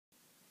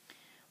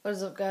What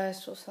is up,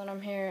 guys? So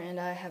I'm here, and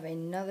I have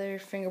another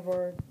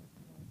fingerboard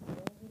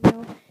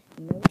video.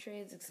 No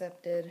trades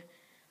accepted.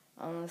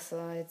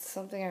 It's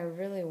something I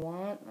really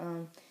want.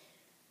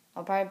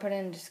 I'll probably put it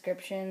in the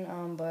description.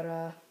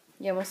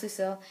 Yeah, mostly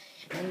sell.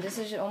 And this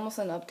is almost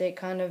an update,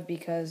 kind of,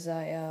 because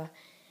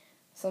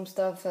some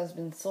stuff has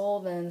been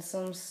sold, and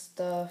some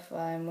stuff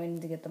I'm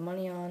waiting to get the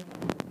money on.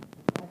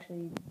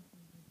 Actually,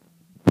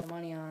 the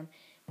money on,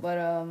 but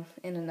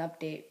in an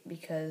update,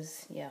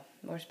 because yeah,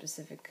 more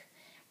specific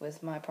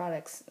with my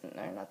products,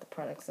 or not the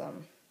products,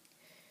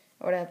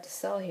 what I have to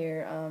sell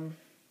here.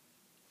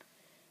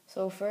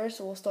 So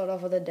first we'll start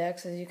off with the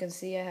decks. As you can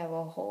see, I have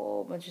a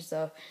whole bunch of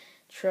stuff: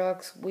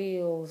 trucks,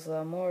 wheels,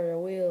 motor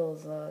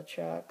wheels,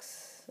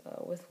 trucks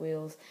with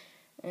wheels,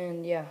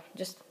 and yeah,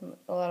 just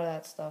a lot of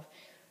that stuff.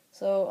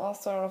 So I'll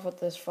start off with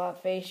this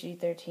flat face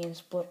G13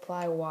 split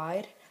ply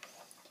wide.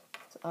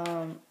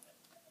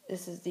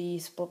 This is the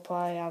split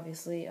ply,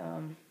 obviously.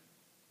 As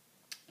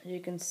you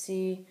can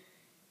see,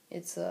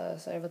 it's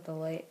sorry about the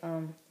light.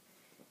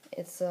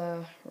 It's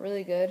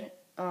really good.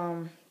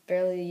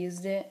 Barely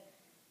used it.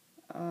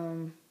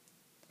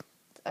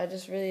 I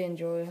just really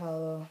enjoy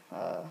how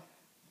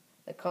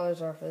the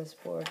colors are for this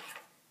board.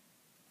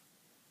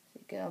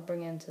 I'll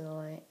bring it into the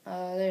light.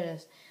 There it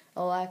is.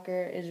 The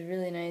lacquer is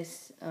really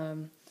nice.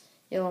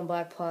 Yellow and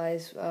black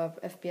plies.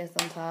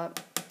 FPS on top.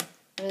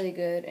 Really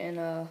good.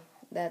 And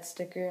that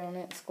sticker on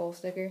it, skull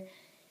sticker.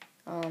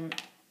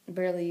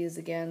 Barely used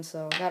again,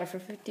 so got it for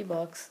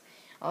 $50.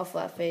 All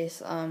flat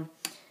face.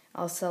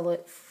 I'll sell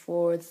it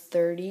for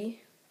 $30.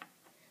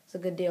 It's a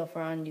good deal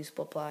for unused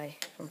ply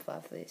from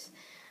flat face.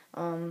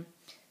 So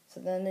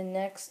then the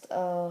next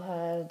I'll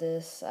have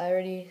this. I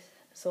already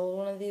sold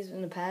one of these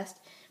in the past,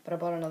 but I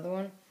bought another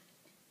one.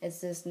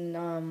 It's this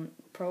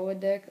ProWood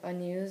deck,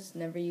 unused,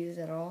 never used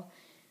at all.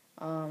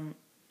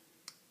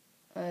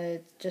 I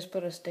just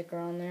put a sticker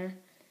on there,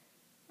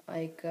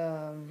 like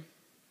as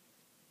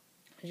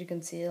you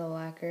can see, the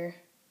lacquer,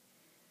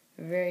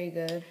 very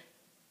good,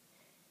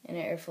 and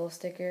an airflow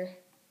sticker.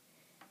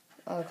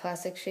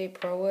 Classic shape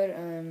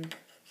ProWood.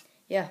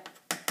 Yeah,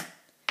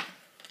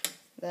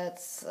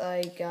 that's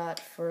I got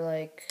for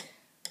like,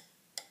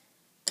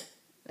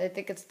 I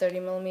think it's 30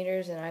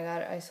 millimeters, and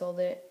I sold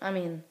it. I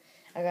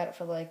got it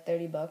for like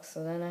 $30.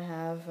 So then I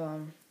have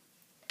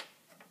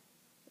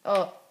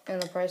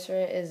and the price for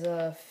it is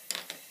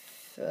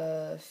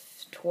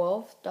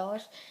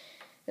 $12.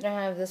 Then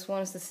I have this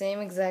one. It's the same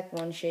exact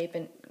one shape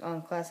and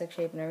classic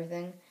shape and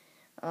everything.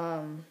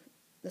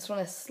 This one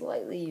is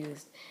slightly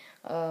used.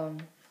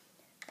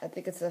 I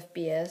think it's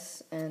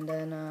FPS, and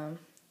then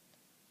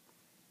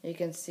you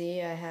can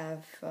see I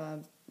have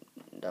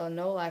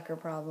no lacquer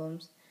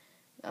problems,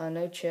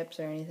 no chips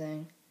or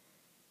anything.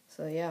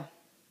 So yeah.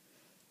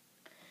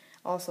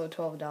 Also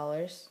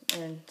 $12,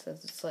 and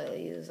since it's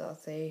slightly used, I'll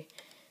say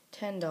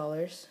 $10,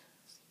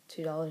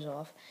 $2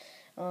 off.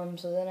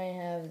 So then I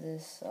have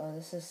this.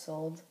 This is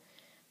sold,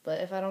 but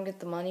if I don't get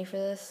the money for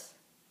this,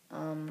 I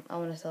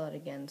want to sell it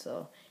again.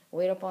 So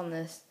wait up on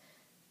this.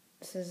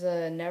 This is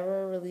a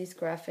never released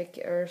graphic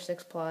Error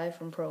 6 ply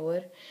from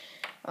ProWood.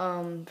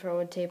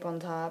 ProWood tape on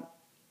top,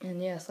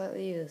 and yeah,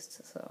 slightly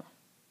used. So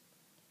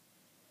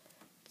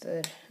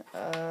good.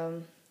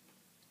 So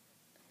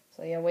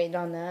yeah, wait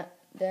on that.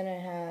 Then I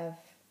have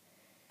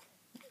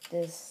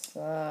this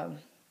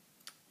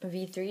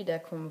V3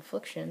 deck from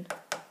Affliction,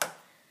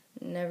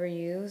 never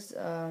used.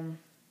 As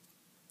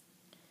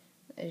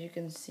you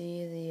can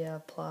see, the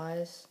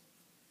plies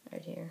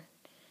right here.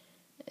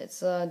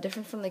 It's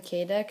different from the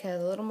K deck, has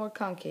a little more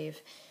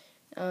concave.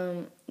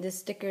 This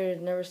sticker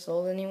is never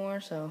sold anymore,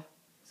 so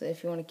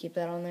if you want to keep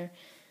that on there.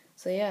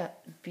 So yeah,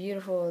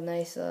 beautiful,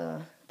 nice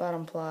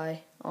bottom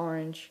ply,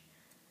 orange.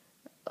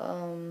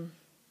 So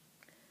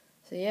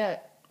yeah,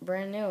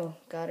 brand new.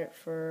 Got it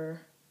for,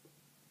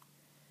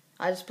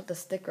 I just put the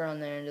sticker on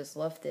there and just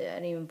left it. I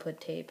didn't even put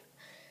tape.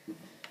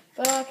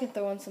 But I can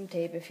throw in some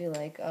tape if you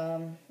like,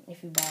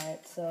 if you buy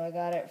it. So I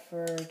got it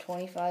for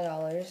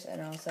 $25,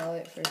 and I'll sell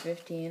it for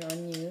 $15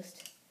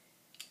 unused.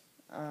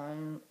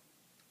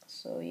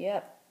 So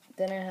yeah.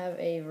 Then I have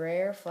a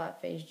rare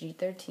flat face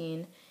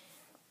G13.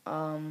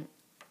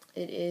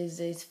 It is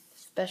a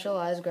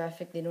specialized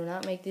graphic. They do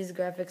not make these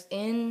graphics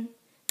in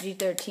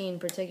G13 in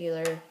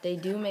particular. They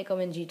do make them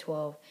in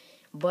G12.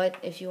 But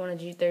if you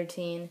want a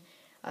G13,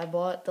 I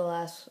bought the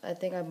last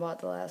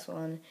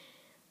one,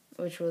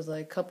 which was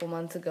like a couple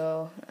months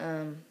ago,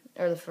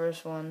 or the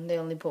first one. They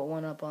only put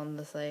one up on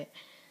the site.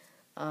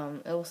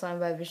 It was signed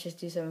by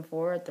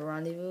Vicious274 at the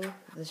Rendezvous.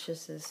 It's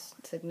just his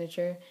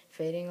signature,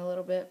 fading a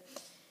little bit.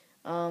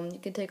 You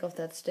can take off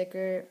that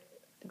sticker.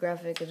 The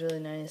graphic is really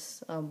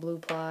nice. Blue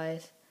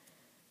plies.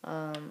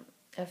 Not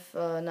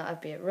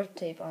FBA, rip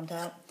tape on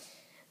top.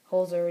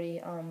 Holes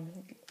already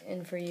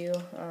in for you.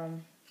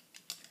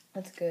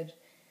 That's good.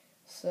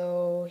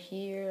 So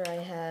here I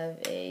have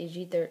a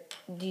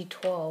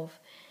G12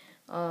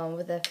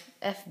 with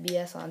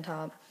FBS on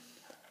top,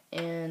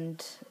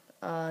 and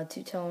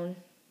two-tone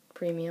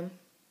premium,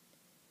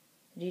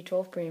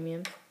 G12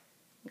 premium.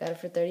 Got it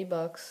for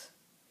 $30.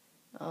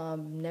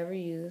 Never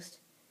used.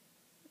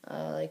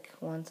 like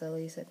once at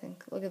least, I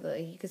think. Look at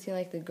you can see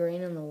like the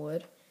grain in the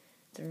wood.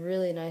 It's a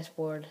really nice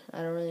board.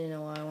 I don't really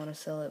know why I want to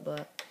sell it,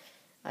 but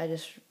I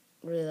just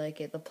really like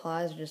it. The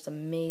plies are just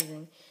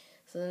amazing.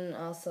 So then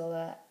I'll sell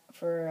that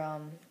for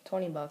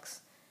 20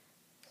 bucks.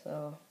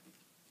 So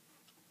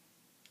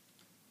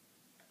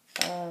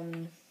I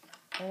don't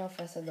know if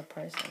I said the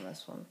price on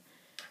this one.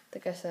 I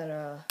think I said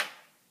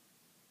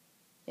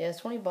yeah, it's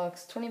 20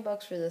 bucks. 20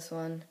 bucks for this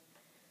one.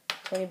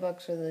 20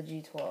 bucks for the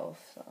G12.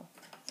 So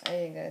I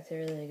think that's a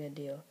really good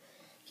deal.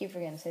 I keep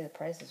forgetting to say the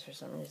prices for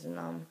some reason.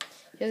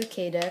 Here's a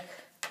K deck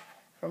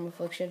from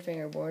Affliction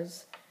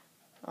Fingerboards.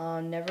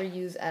 Never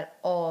used at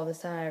all. This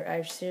time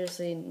I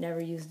seriously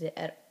never used it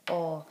at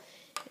all.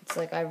 It's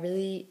like I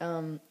really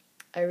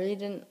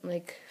didn't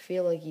like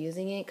feel like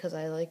using it because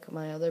I like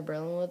my other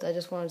Berlin woods. I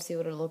just wanted to see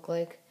what it looked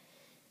like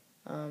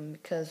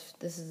because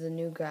this is a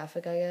new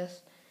graphic, I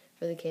guess,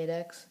 for the K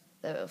decks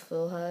that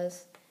Phil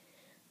has.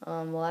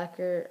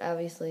 Lacquer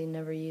obviously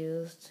never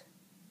used.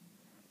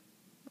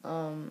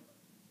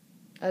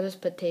 I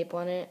just put tape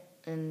on it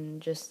and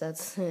just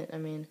that's it. I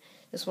mean,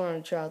 just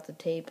wanted to try out the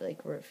tape,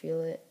 like where it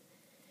feel it.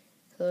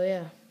 So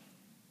yeah,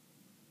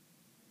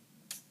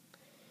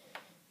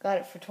 got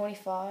it for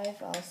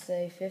 $25. I'll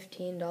say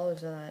 $15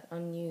 of that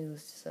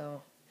unused.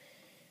 So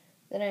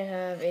then I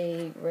have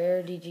a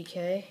rare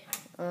DGK,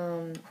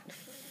 $4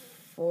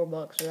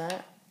 for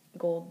that,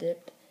 gold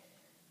dipped.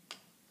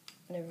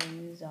 Never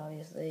used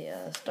obviously.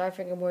 Star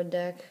Fingerboard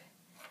deck,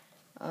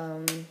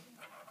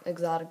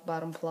 exotic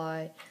bottom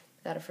ply.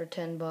 Got it for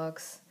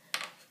 $10.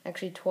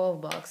 Actually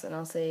 $12, and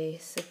I'll say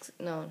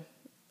 $7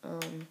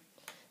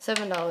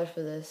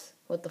 for this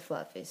with the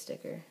flat face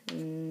sticker.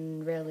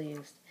 Rarely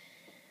used.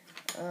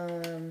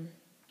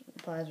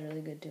 Plies really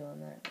good too on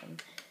that one.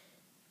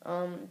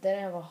 Then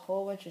I have a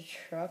whole bunch of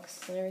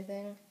trucks and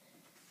everything,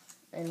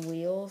 and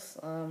wheels.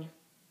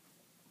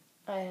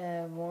 I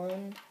have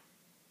 1,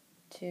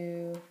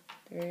 2,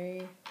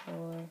 3,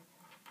 4,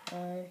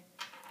 5,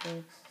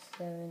 6,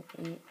 7,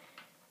 8.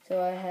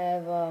 So I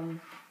have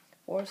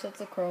 4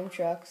 sets of chrome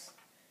trucks.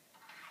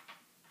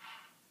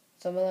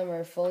 Some of them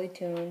are fully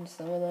tuned,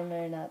 some of them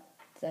are not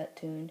that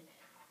tuned.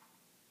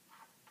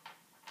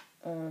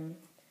 As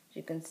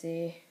you can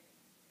see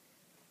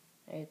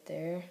right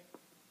there,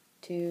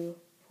 2,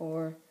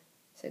 4,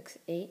 6,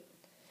 8.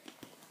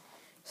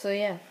 So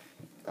yeah,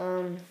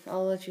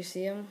 I'll let you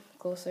see them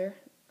closer.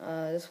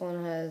 This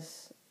one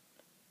has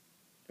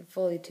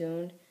fully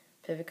tuned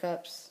pivot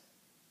cups.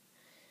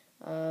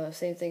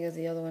 Same thing as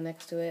the other one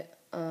next to it.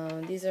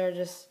 These are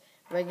just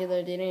regular.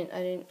 I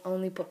didn't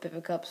only put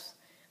pivot cups,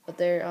 but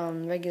they're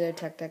regular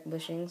Tech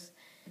bushings.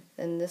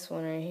 And this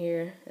one right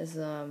here is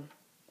I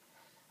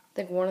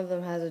think one of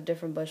them has a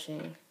different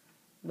bushing,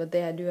 but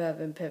they do have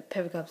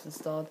pivot cups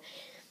installed.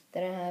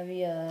 Then I have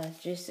the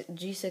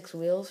G6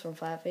 wheels from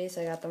Flat Face.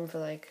 I got them for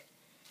like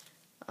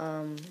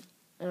I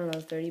don't know,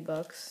 $30,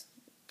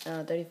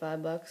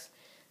 $35.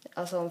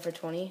 I'll sell them for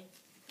 20.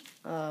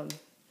 Then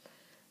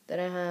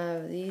I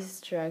have these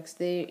trucks.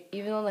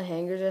 Even though the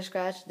hangers are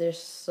scratched, they're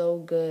so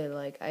good.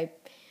 Like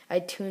I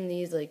tune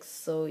these like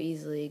so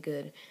easily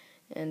good.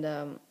 And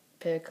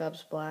pivot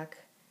cups black.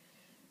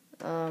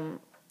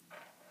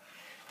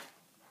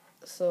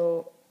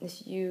 So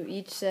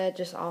each set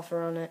just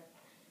offer on it.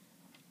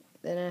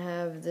 Then I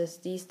have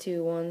these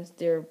two ones.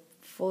 They're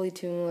fully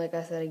tuned, like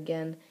I said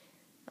again.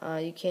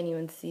 You can't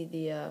even see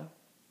the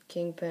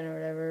kingpin or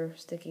whatever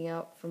sticking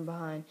out from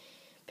behind.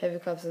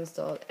 Pivot cups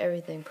installed,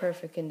 everything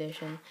perfect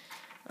condition.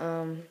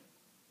 I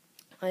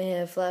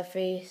have flat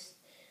face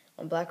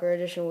on Black Rare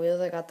Edition wheels.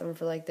 I got them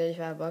for like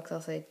 $35.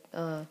 I'll say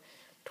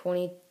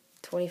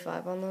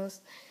 25 on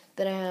those.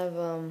 Then I have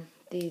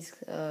these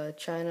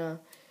China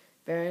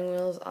bearing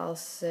wheels. I'll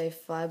say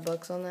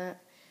 $5 on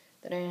that.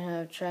 Then I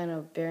have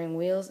China bearing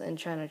wheels and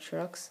China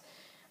trucks.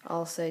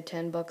 I'll say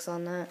 $10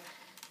 on that.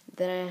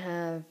 Then I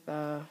have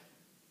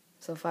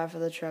so 5 for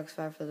the trucks,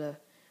 5 for the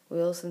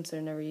wheels since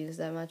they're never used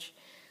that much.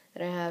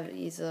 Then I have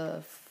these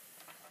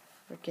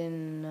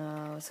freaking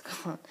what's it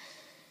called?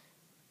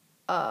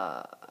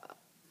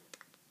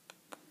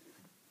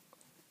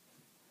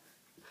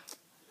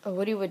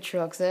 Woodywood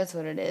trucks. That's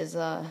what it is.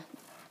 I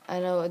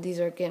know these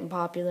are getting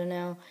popular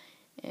now,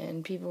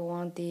 and people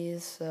want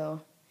these,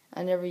 so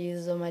I never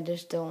use them. I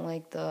just don't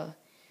like the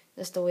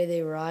way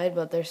they ride,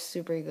 but they're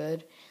super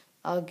good.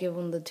 I'll give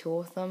them the tool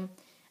with them.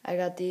 I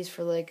got these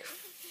for like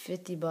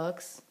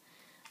 $50,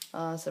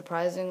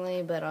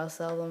 surprisingly, but I'll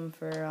sell them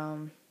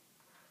for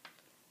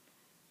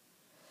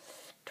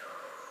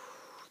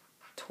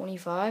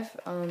 25.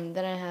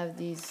 Then I have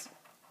these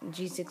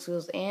G6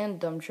 wheels and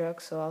dump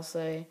trucks, so I'll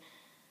say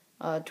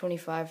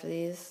 25 for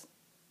these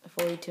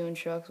fully tuned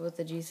trucks with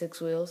the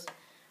G6 wheels.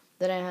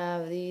 Then I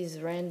have these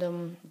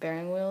random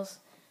bearing wheels.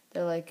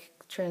 They're like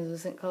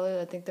translucent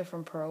colors. I think they're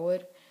from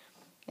Pearlwood.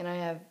 And I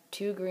have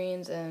 2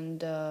 greens and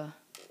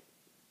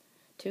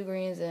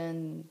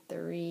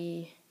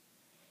 3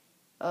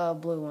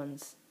 blue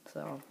ones.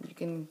 So you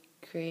can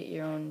create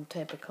your own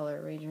type of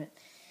color arrangement.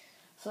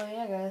 So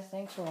yeah, guys,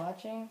 thanks for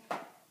watching,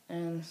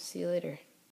 and see you later.